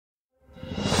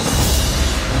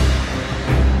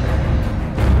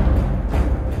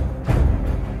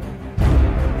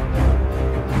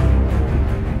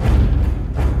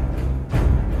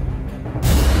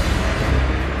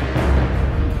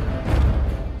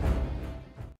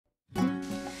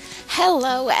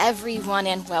Hello everyone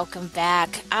and welcome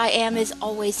back. I am as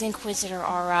always Inquisitor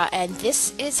Aura and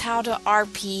this is how to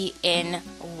RP in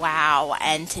WoW,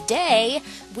 and today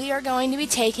we are going to be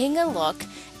taking a look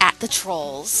at the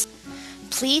trolls.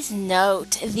 Please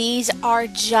note these are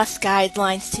just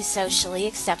guidelines to socially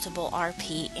acceptable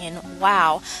RP in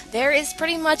WoW. There is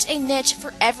pretty much a niche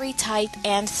for every type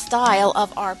and style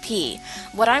of RP.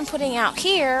 What I'm putting out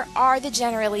here are the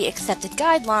generally accepted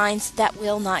guidelines that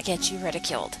will not get you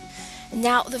ridiculed.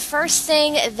 Now, the first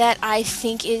thing that I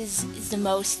think is the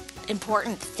most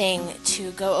important thing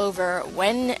to go over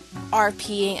when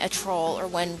RPing a troll or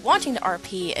when wanting to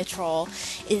RP a troll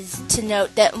is to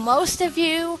note that most of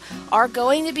you are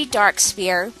going to be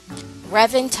Darkspear,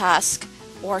 Revan Tusk,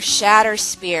 or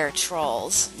Shatterspear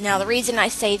trolls. Now, the reason I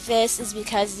say this is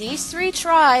because these three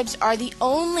tribes are the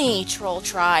only troll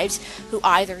tribes who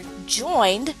either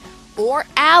joined or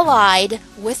allied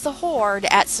with the Horde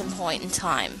at some point in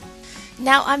time.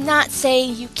 Now, I'm not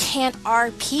saying you can't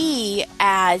RP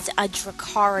as a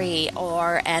Drakari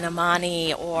or an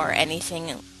Amani or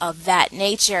anything of that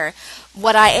nature.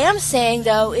 What I am saying,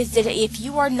 though, is that if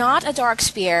you are not a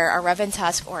Darkspear, a Revan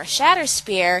Tusk, or a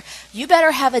Shatterspear, you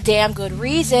better have a damn good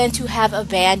reason to have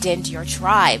abandoned your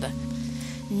tribe.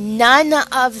 None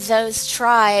of those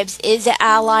tribes is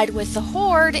allied with the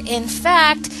Horde. In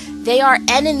fact, they are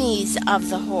enemies of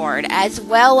the Horde as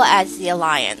well as the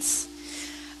Alliance.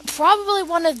 Probably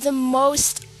one of the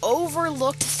most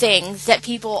overlooked things that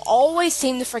people always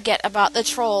seem to forget about the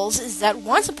trolls is that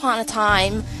once upon a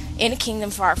time, in a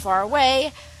kingdom far, far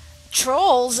away,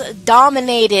 trolls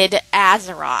dominated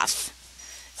Azeroth.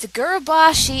 The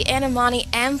Gurubashi and Amani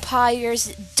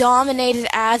empires dominated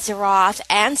Azeroth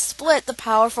and split the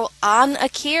powerful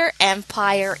An-Akir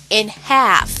Empire in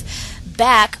half,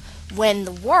 back when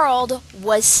the world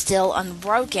was still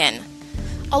unbroken.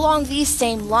 Along these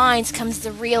same lines comes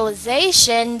the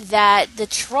realization that the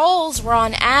trolls were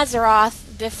on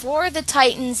Azeroth before the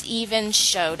Titans even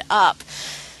showed up.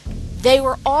 They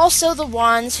were also the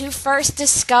ones who first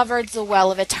discovered the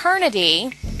Well of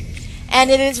Eternity, and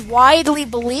it is widely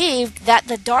believed that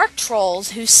the Dark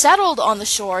Trolls who settled on the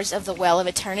shores of the Well of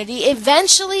Eternity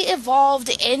eventually evolved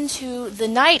into the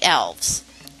Night Elves.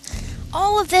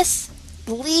 All of this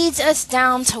leads us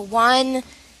down to one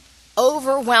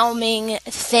overwhelming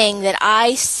thing that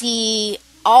I see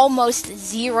almost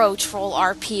zero troll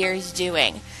RPers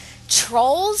doing.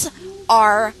 Trolls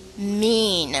are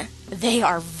mean. They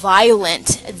are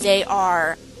violent. They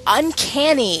are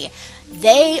uncanny.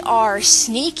 They are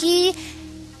sneaky.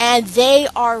 And they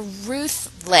are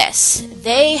ruthless.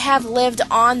 They have lived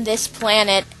on this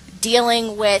planet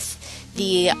dealing with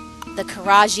the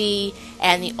Karaji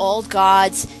and the old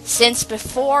gods since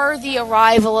before the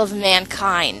arrival of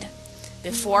mankind.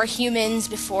 Before humans,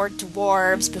 before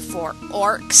dwarves, before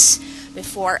orcs,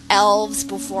 before elves,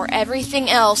 before everything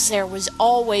else, there was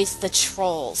always the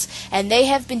trolls. And they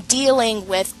have been dealing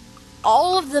with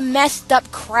all of the messed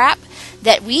up crap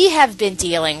that we have been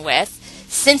dealing with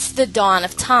since the dawn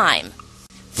of time.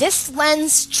 This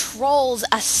lends trolls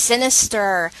a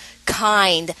sinister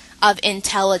kind of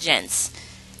intelligence.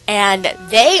 And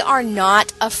they are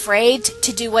not afraid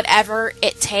to do whatever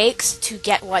it takes to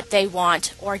get what they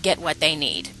want or get what they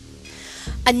need.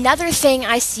 Another thing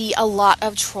I see a lot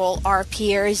of troll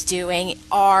RPers doing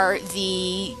are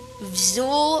the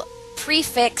Zul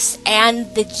prefix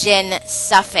and the Jin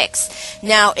suffix.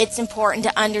 Now, it's important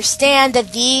to understand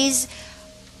that these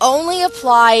only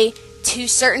apply to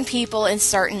certain people in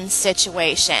certain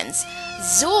situations.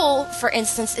 Zul, for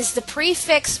instance, is the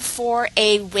prefix for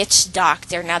a witch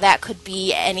doctor. Now, that could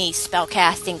be any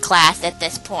spellcasting class at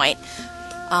this point.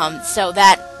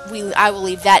 I will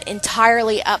leave that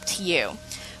entirely up to you.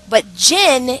 But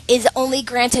Jin is only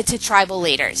granted to tribal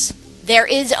leaders. There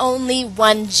is only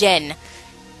one Jin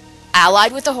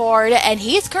allied with the Horde, and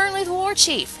he is currently the war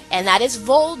chief, and that is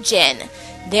Vol'jin.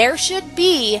 There should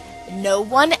be no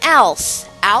one else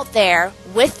out there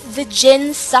with the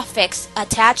Jin suffix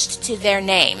attached to their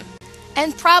name.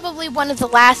 And probably one of the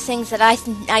last things that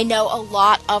I know a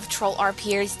lot of troll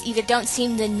RPers either don't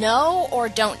seem to know or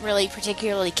don't really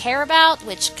particularly care about,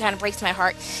 which kind of breaks my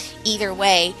heart either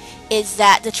way, is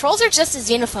that the trolls are just as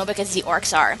xenophobic as the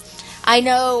orcs are. I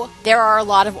know there are a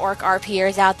lot of orc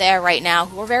RPers out there right now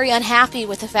who are very unhappy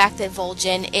with the fact that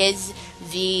Vol'jin is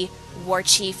the war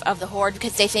chief of the Horde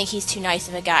because they think he's too nice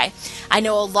of a guy. I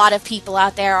know a lot of people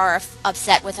out there are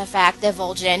upset with the fact that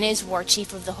Vol'jin is war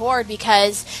chief of the Horde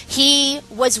because he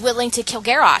was willing to kill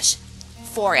Garrosh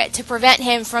for it, to prevent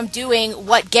him from doing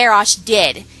what Garrosh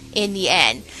did in the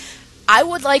end. I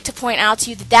would like to point out to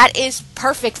you that that is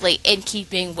perfectly in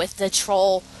keeping with the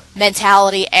troll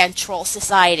mentality and troll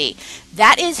society.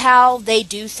 That is how they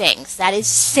do things. That is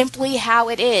simply how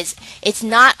it is. It's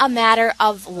not a matter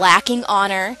of lacking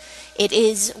honor. It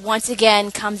is, once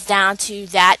again, comes down to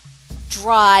that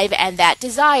drive and that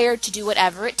desire to do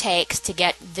whatever it takes to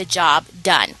get the job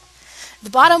done. The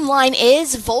bottom line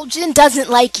is, Vol'jin doesn't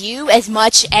like you as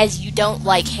much as you don't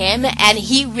like him, and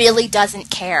he really doesn't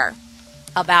care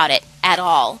about it at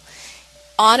all.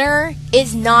 Honor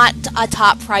is not a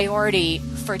top priority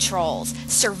for trolls.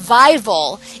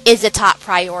 Survival is a top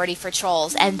priority for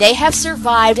trolls, and they have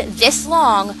survived this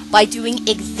long by doing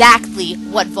exactly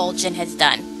what Vol'jin has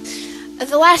done.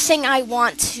 The last thing I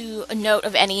want to note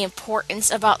of any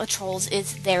importance about the trolls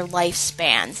is their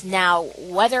lifespans. Now,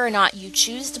 whether or not you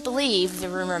choose to believe the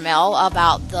rumor mill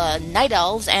about the Night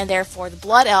Elves and therefore the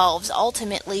Blood Elves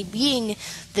ultimately being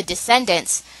the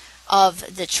descendants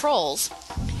of the trolls,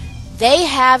 they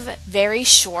have very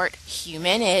short,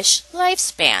 human-ish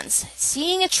lifespans.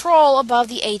 Seeing a troll above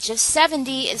the age of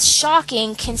 70 is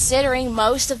shocking, considering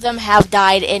most of them have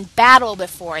died in battle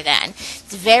before then.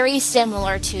 It's very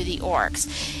similar to the orcs.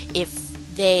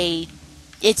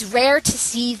 It's rare to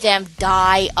see them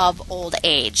die of old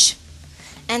age.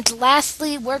 And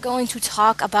lastly, we're going to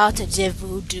talk about the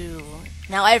voodoo.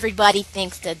 Now, everybody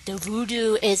thinks that the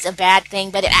voodoo is a bad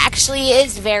thing, but it actually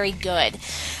is very good.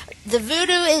 The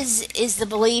voodoo is the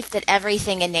belief that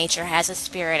everything in nature has a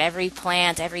spirit. Every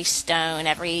plant, every stone,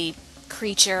 every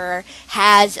creature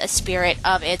has a spirit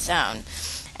of its own.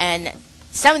 And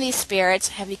some of these spirits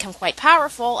have become quite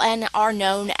powerful and are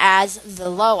known as the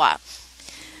Loa.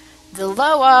 The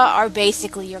Loa are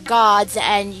basically your gods,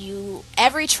 and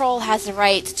every troll has the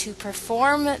right to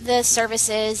perform the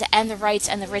services and the rites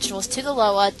and the rituals to the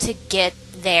Loa to get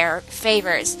their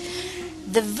favors.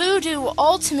 The voodoo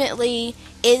ultimately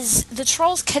is the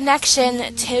troll's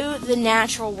connection to the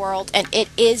natural world, and it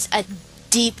is a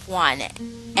deep one.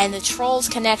 And the troll's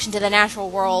connection to the natural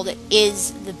world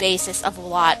is the basis of a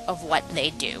lot of what they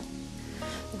do.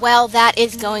 Well, that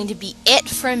is going to be it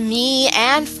from me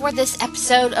and for this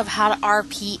episode of How to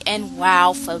RP in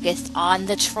WoW focused on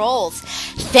the trolls.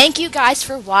 Thank you guys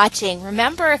for watching.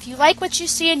 Remember, if you like what you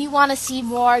see and you want to see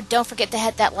more, don't forget to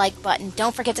hit that like button.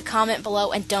 Don't forget to comment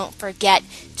below, and don't forget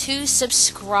to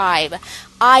subscribe.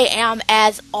 I am,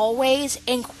 as always,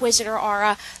 Inquisitor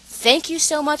Aura. Thank you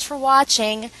so much for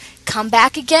watching. Come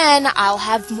back again. I'll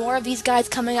have more of these guys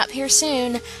coming up here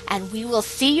soon, and we will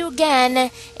see you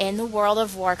again in the World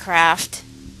of Warcraft.